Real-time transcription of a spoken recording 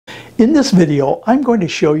In this video, I'm going to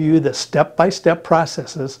show you the step-by-step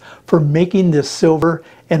processes for making this silver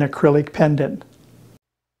and acrylic pendant.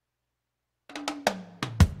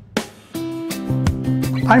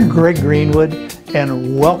 I'm Greg Greenwood,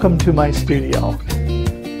 and welcome to my studio.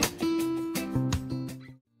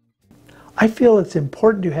 I feel it's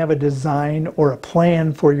important to have a design or a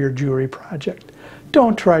plan for your jewelry project.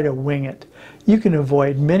 Don't try to wing it. You can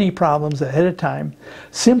avoid many problems ahead of time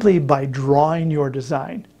simply by drawing your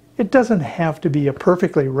design. It doesn't have to be a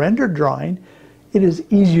perfectly rendered drawing. It is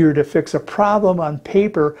easier to fix a problem on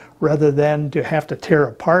paper rather than to have to tear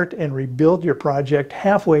apart and rebuild your project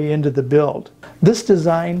halfway into the build. This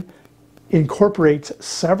design incorporates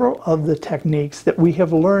several of the techniques that we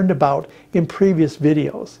have learned about in previous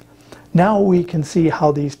videos. Now we can see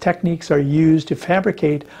how these techniques are used to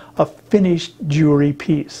fabricate a finished jewelry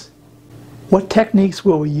piece. What techniques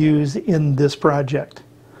will we use in this project?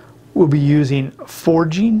 We'll be using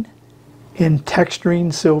forging and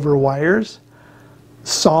texturing silver wires,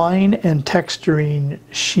 sawing and texturing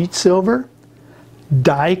sheet silver,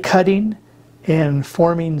 die cutting and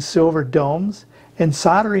forming silver domes, and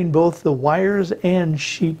soldering both the wires and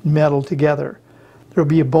sheet metal together. There will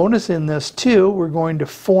be a bonus in this too. We're going to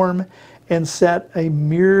form and set a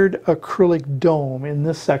mirrored acrylic dome in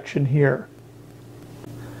this section here.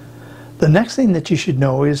 The next thing that you should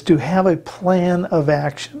know is to have a plan of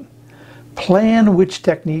action. Plan which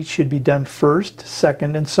techniques should be done first,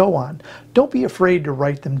 second, and so on. Don't be afraid to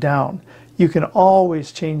write them down. You can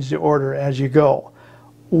always change the order as you go.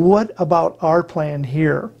 What about our plan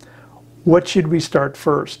here? What should we start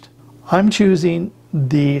first? I'm choosing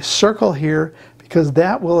the circle here because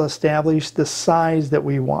that will establish the size that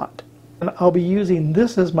we want. And I'll be using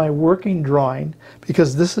this as my working drawing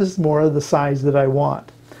because this is more of the size that I want.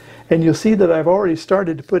 And you'll see that I've already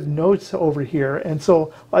started to put notes over here. And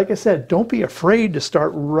so, like I said, don't be afraid to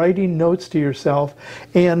start writing notes to yourself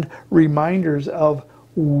and reminders of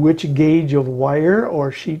which gauge of wire or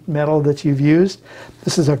sheet metal that you've used.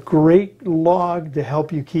 This is a great log to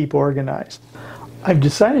help you keep organized. I've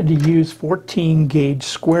decided to use 14 gauge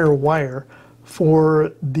square wire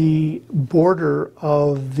for the border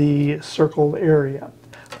of the circled area.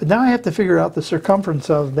 But now I have to figure out the circumference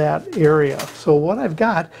of that area. So what I've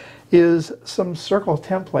got is some circle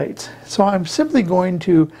templates. So I'm simply going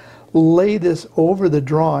to lay this over the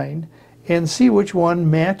drawing and see which one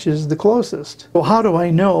matches the closest. So how do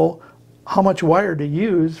I know how much wire to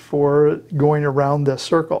use for going around this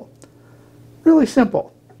circle? Really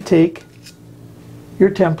simple. Take your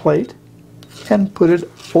template and put it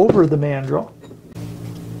over the mandrel.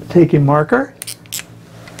 Take a marker.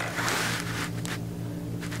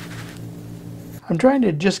 I'm trying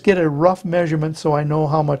to just get a rough measurement so I know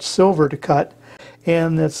how much silver to cut,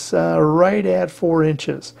 and it's right at 4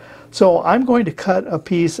 inches. So I'm going to cut a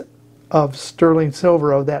piece of sterling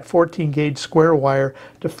silver of that 14 gauge square wire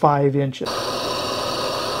to 5 inches.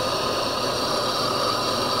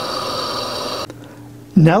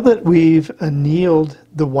 Now that we've annealed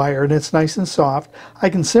the wire and it's nice and soft, I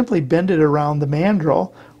can simply bend it around the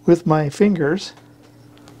mandrel with my fingers.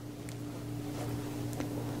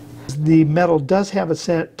 The metal does have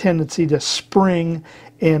a tendency to spring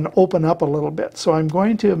and open up a little bit. So I'm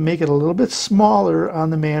going to make it a little bit smaller on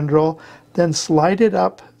the mandrel, then slide it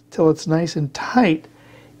up till it's nice and tight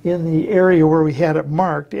in the area where we had it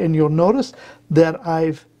marked. And you'll notice that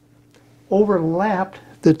I've overlapped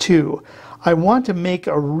the two. I want to make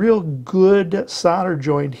a real good solder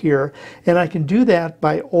joint here, and I can do that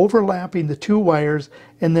by overlapping the two wires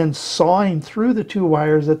and then sawing through the two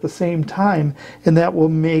wires at the same time, and that will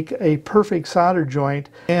make a perfect solder joint.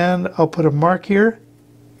 And I'll put a mark here.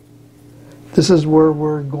 This is where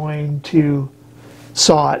we're going to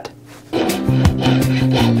saw it.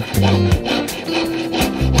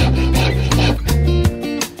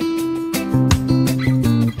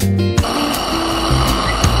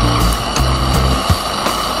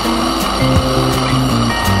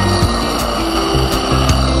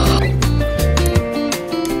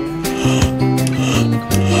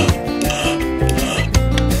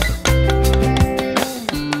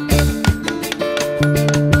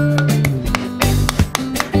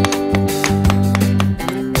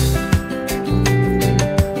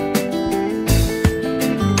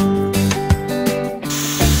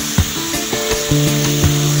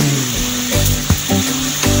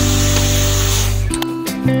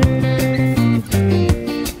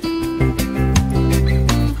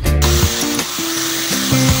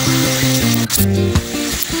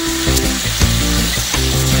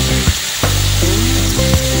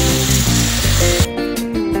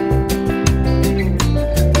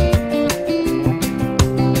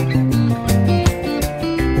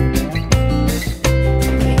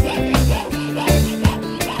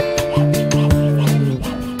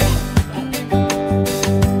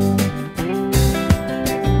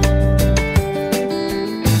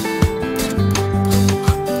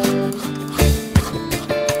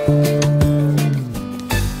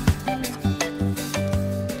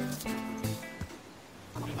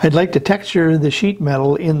 I'd like to texture the sheet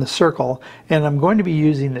metal in the circle, and I'm going to be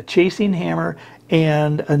using the chasing hammer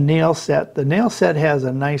and a nail set. The nail set has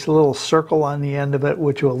a nice little circle on the end of it,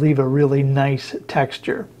 which will leave a really nice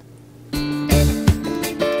texture.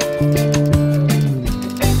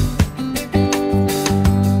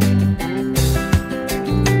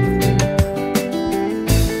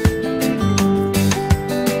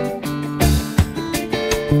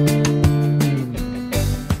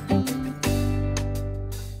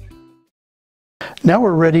 Now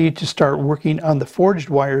we're ready to start working on the forged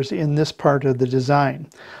wires in this part of the design.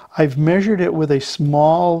 I've measured it with a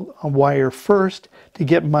small wire first to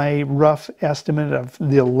get my rough estimate of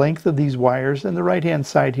the length of these wires, and the right hand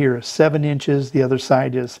side here is 7 inches, the other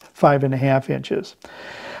side is 5.5 inches.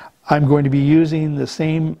 I'm going to be using the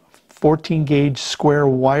same 14 gauge square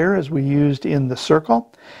wire as we used in the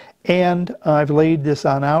circle, and I've laid this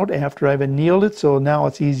on out after I've annealed it, so now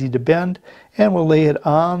it's easy to bend, and we'll lay it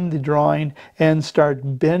on the drawing and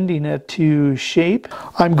start bending it to shape.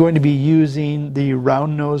 I'm going to be using the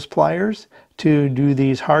round nose pliers to do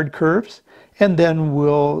these hard curves, and then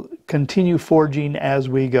we'll continue forging as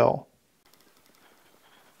we go.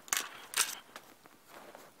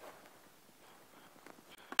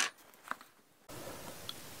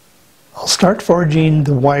 I'll start forging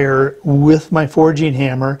the wire with my forging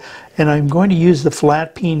hammer, and I'm going to use the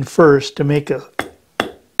flat peen first to make a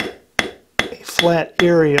flat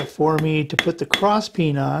area for me to put the cross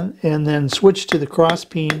peen on, and then switch to the cross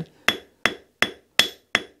peen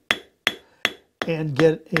and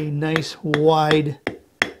get a nice wide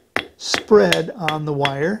spread on the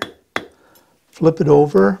wire. Flip it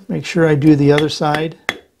over, make sure I do the other side.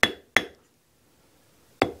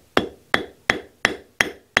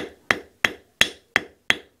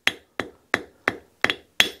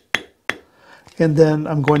 And then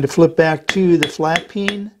I'm going to flip back to the flat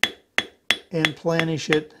peen and planish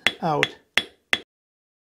it out.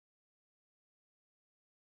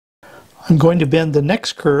 I'm going to bend the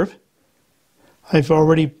next curve. I've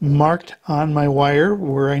already marked on my wire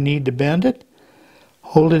where I need to bend it.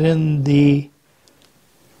 Hold it in the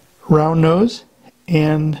round nose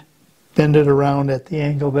and bend it around at the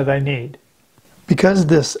angle that I need. Because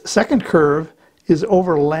this second curve is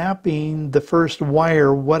overlapping the first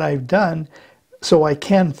wire, what I've done so I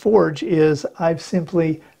can forge is I've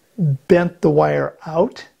simply bent the wire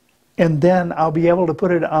out, and then I'll be able to put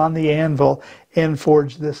it on the anvil and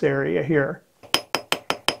forge this area here.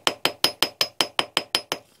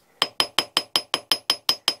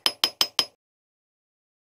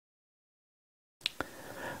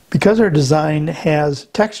 Because our design has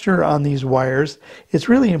texture on these wires, it's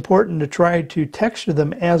really important to try to texture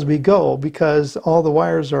them as we go, because all the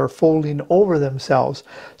wires are folding over themselves.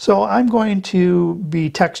 So I'm going to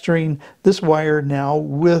be texturing this wire now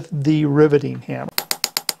with the riveting hammer.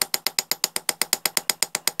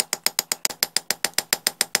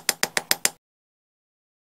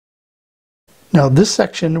 Now this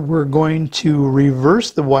section we're going to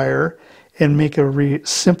reverse the wire and make a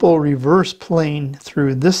simple reverse plane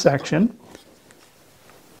through this section.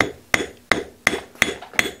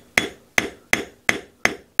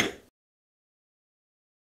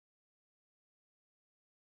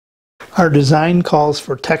 Our design calls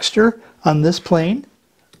for texture on this plane,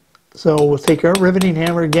 so we'll take our riveting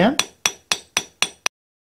hammer again.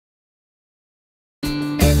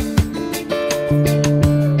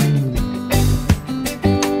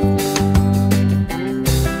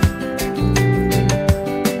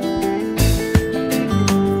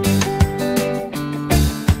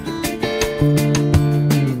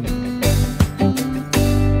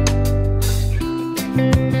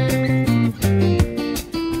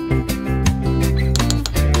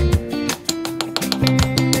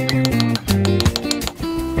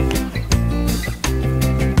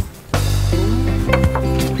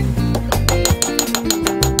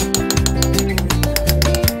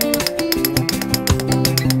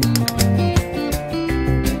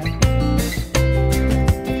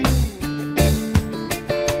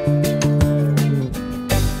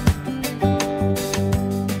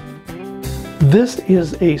 This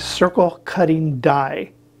is a circle cutting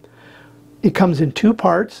die. It comes in 2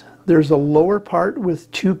 parts. There's a lower part with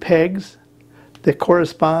 2 pegs that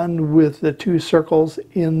correspond with the 2 circles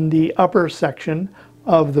in the upper section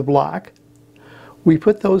of the block. We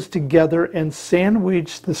put those together and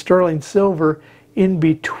sandwich the sterling silver in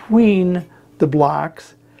between the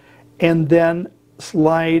blocks, and then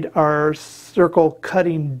slide our circle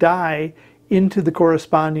cutting die into the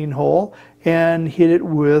corresponding hole and hit it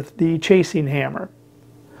with the chasing hammer.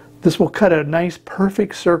 This will cut a nice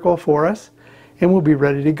perfect circle for us, and we'll be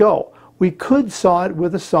ready to go. We could saw it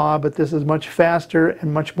with a saw, but this is much faster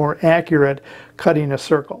and much more accurate cutting a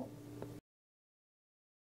circle.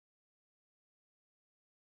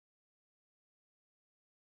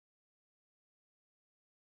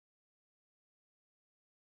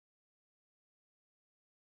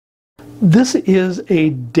 This is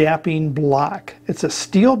a dapping block. It's a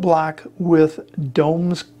steel block with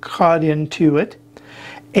domes cut into it,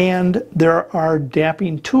 and there are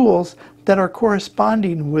dapping tools that are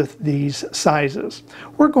corresponding with these sizes.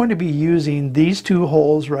 We're going to be using these two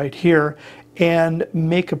holes right here and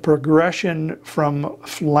make a progression from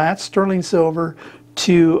flat sterling silver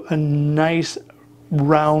to a nice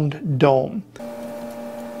round dome.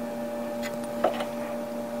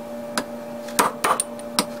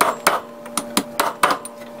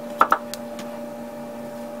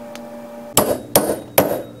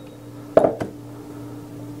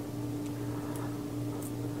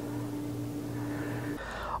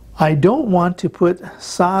 I don't want to put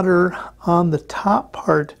solder on the top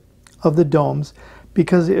part of the domes,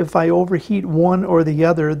 because if I overheat one or the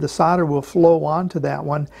other, the solder will flow onto that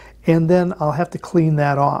one, and then I'll have to clean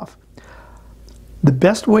that off. The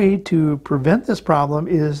best way to prevent this problem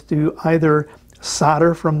is to either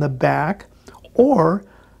solder from the back, or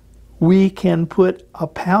we can put a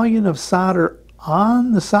pallion of solder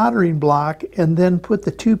on the soldering block and then put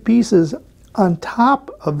the two pieces on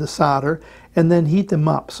top of the solder and then heat them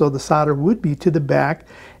up. So the solder would be to the back,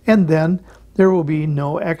 and then there will be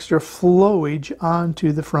no extra flowage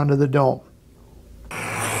onto the front of the dome.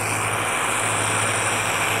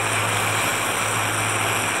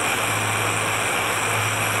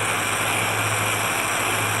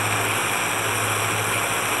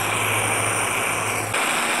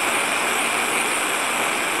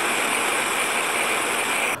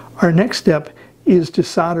 Our next step is to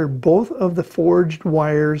solder both of the forged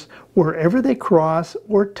wires wherever they cross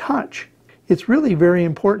or touch. It's really very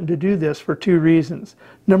important to do this for two reasons.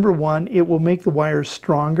 Number one, it will make the wires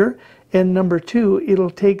stronger, and number two, it'll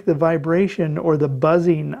take the vibration or the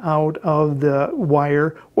buzzing out of the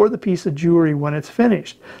wire or the piece of jewelry when it's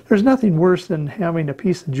finished. There's nothing worse than having a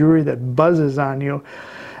piece of jewelry that buzzes on you.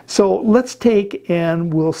 So let's take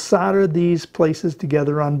and we'll solder these places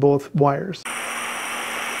together on both wires.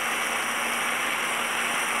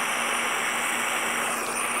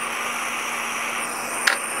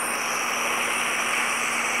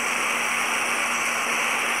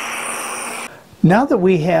 Now that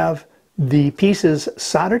we have the pieces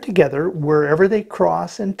soldered together wherever they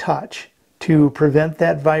cross and touch to prevent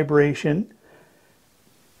that vibration,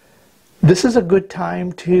 this is a good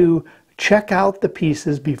time to check out the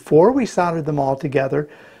pieces before we solder them all together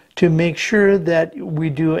to make sure that we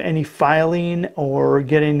do any filing or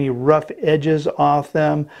get any rough edges off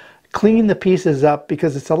them. Clean the pieces up,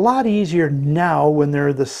 because it's a lot easier now when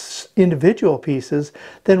they're the individual pieces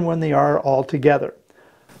than when they are all together.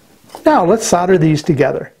 Now let's solder these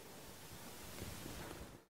together.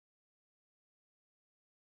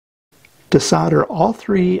 To solder all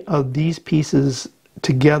three of these pieces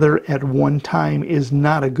together at one time is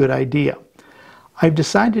not a good idea. I've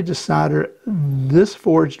decided to solder this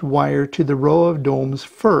forged wire to the row of domes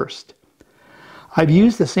first. I've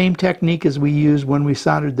used the same technique as we used when we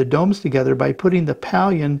soldered the domes together by putting the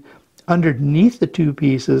pallion underneath the two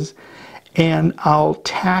pieces, and I'll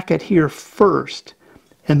tack it here first.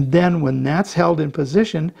 And then when that's held in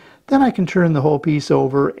position, then I can turn the whole piece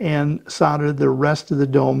over and solder the rest of the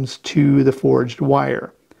domes to the forged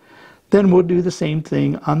wire. Then we'll do the same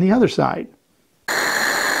thing on the other side.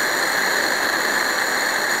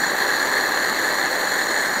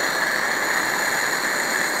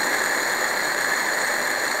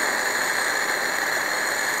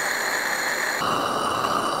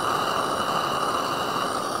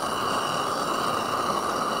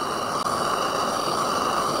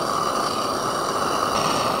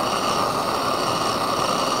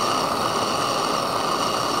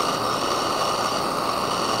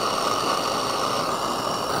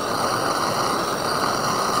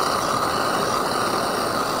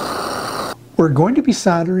 We're going to be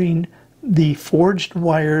soldering the forged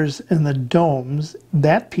wires and the domes,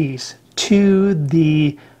 that piece, to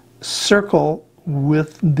the circle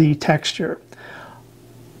with the texture.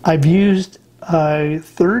 I've used a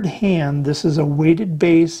third hand. This is a weighted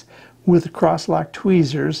base with cross-lock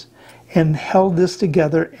tweezers, and held this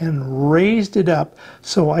together and raised it up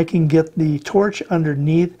so I can get the torch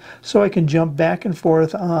underneath, so I can jump back and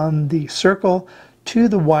forth on the circle to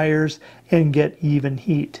the wires and get even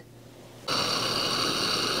heat.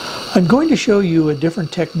 I'm going to show you a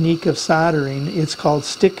different technique of soldering. It's called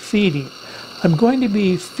stick feeding. I'm going to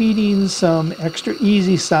be feeding some extra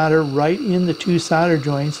easy solder right in the two solder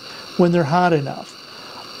joints when they're hot enough.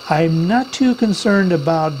 I'm not too concerned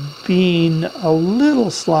about being a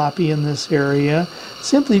little sloppy in this area,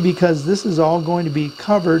 simply because this is all going to be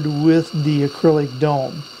covered with the acrylic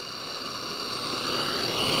dome.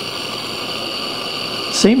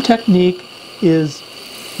 Same technique is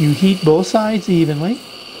you heat both sides evenly.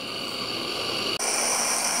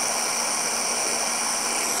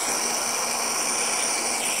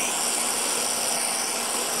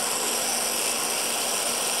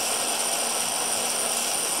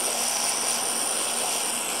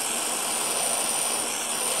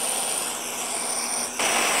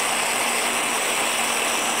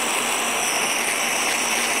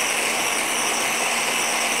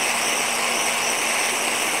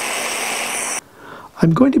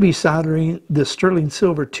 I'm going to be soldering the sterling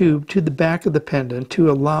silver tube to the back of the pendant to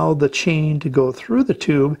allow the chain to go through the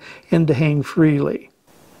tube and to hang freely.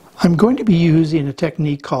 I'm going to be using a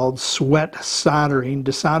technique called sweat soldering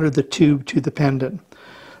to solder the tube to the pendant.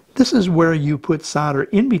 This is where you put solder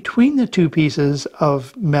in between the two pieces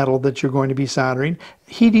of metal that you're going to be soldering,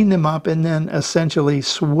 heating them up, and then essentially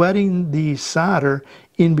sweating the solder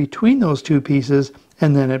in between those two pieces,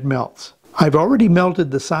 and then it melts. I've already melted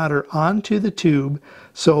the solder onto the tube,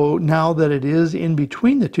 so now that it is in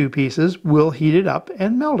between the two pieces, we'll heat it up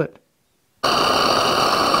and melt it.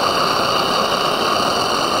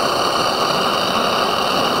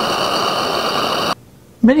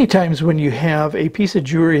 Many times when you have a piece of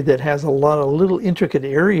jewelry that has a lot of little intricate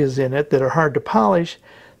areas in it that are hard to polish,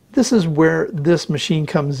 this is where this machine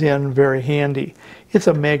comes in very handy. It's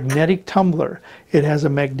a magnetic tumbler. It has a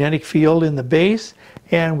magnetic field in the base,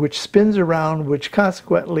 and which spins around, which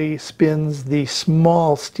consequently spins the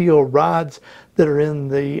small steel rods that are in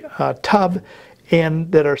the tub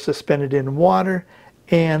and that are suspended in water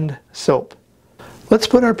and soap. Let's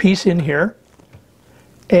put our piece in here.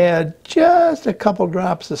 Add just a couple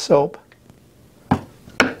drops of soap.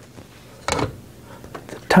 The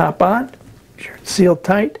top on, make sure it's sealed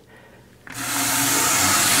tight.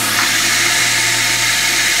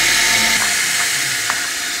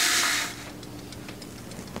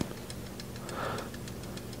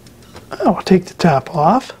 We'll take the top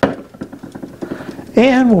off,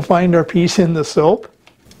 and we'll find our piece in the soap,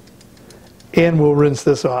 and we'll rinse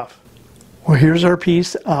this off. Well, here's our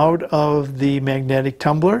piece out of the magnetic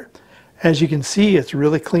tumbler. As you can see, it's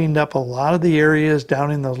really cleaned up a lot of the areas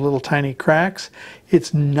down in those little tiny cracks.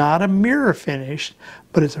 It's not a mirror finish,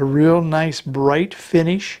 but it's a real nice bright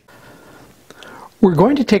finish. We're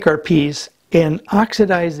going to take our piece and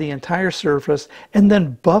oxidize the entire surface and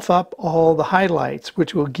then buff up all the highlights,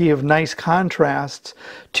 which will give nice contrasts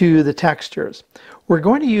to the textures. We're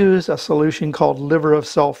going to use a solution called liver of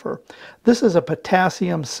sulfur. This is a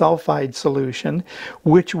potassium sulfide solution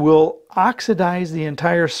which will oxidize the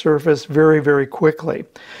entire surface very, very quickly.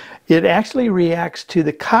 It actually reacts to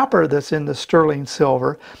the copper that's in the sterling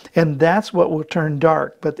silver, and that's what will turn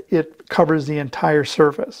dark, but it covers the entire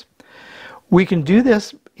surface. We can do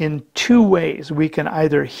this in two ways. We can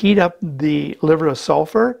either heat up the liver of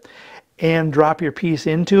sulfur and drop your piece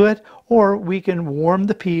into it, or we can warm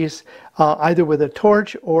the piece either with a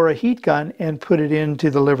torch or a heat gun and put it into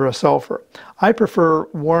the liver of sulfur. I prefer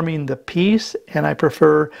warming the piece, and I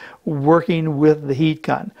prefer working with the heat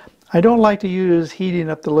gun. I don't like to use heating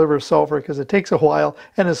up the liver of sulfur because it takes a while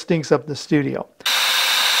and it stinks up the studio.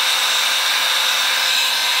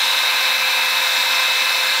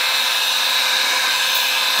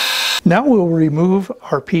 Now we'll remove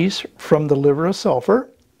our piece from the liver of sulfur,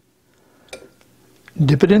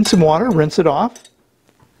 dip it in some water, rinse it off,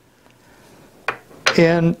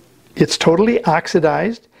 and it's totally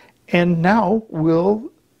oxidized, and now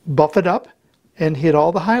we'll buff it up and hit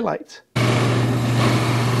all the highlights.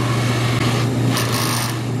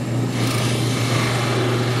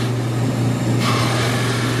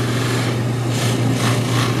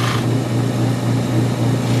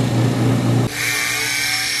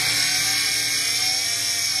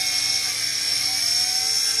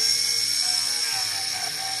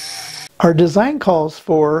 Our design calls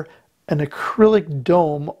for an acrylic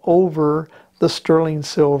dome over the sterling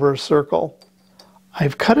silver circle.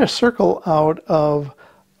 I've cut a circle out of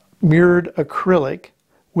mirrored acrylic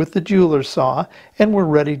with the jeweler's saw, and we're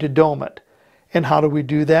ready to dome it. And how do we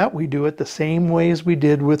do that? We do it the same way as we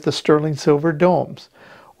did with the sterling silver domes.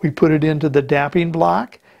 We put it into the dapping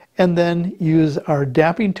block and then use our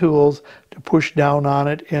dapping tools to push down on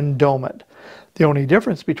it and dome it. The only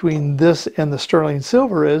difference between this and the sterling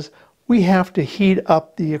silver is we have to heat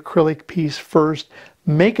up the acrylic piece first,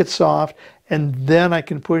 make it soft, and then I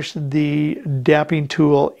can push the dapping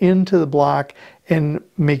tool into the block and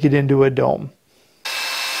make it into a dome.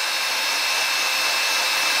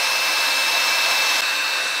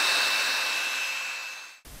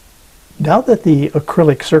 Now that the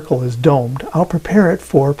acrylic circle is domed, I'll prepare it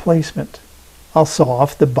for placement. I'll saw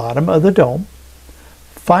off the bottom of the dome,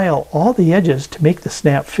 file all the edges to make the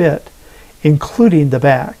snap fit, including the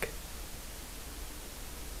back.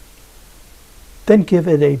 Then give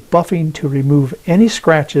it a buffing to remove any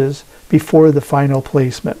scratches before the final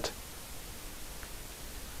placement.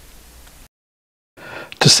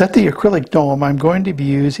 To set the acrylic dome, I'm going to be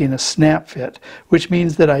using a snap fit, which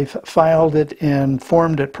means that I've filed it and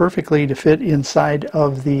formed it perfectly to fit inside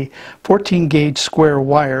of the 14 gauge square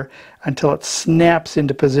wire until it snaps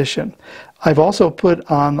into position. I've also put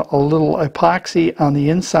on a little epoxy on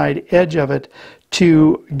the inside edge of it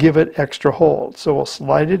to give it extra hold. So we'll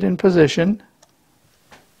slide it in position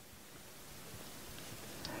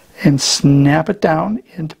and snap it down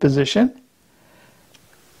into position,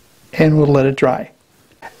 and we'll let it dry.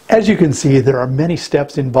 As you can see, there are many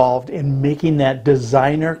steps involved in making that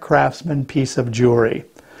designer craftsman piece of jewelry,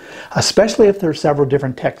 especially if there are several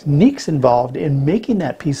different techniques involved in making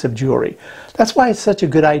that piece of jewelry. That's why it's such a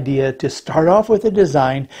good idea to start off with a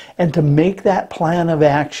design and to make that plan of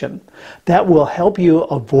action. That will help you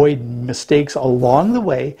avoid mistakes along the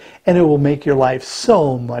way, and it will make your life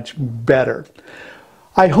so much better.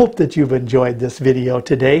 I hope that you've enjoyed this video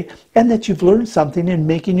today and that you've learned something in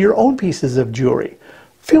making your own pieces of jewelry.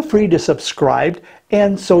 Feel free to subscribe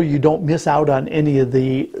and so you don't miss out on any of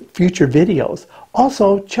the future videos.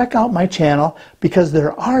 Also, check out my channel because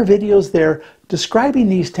there are videos there describing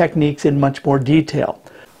these techniques in much more detail.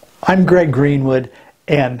 I'm Greg Greenwood,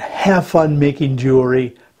 and have fun making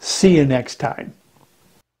jewelry. See you next time.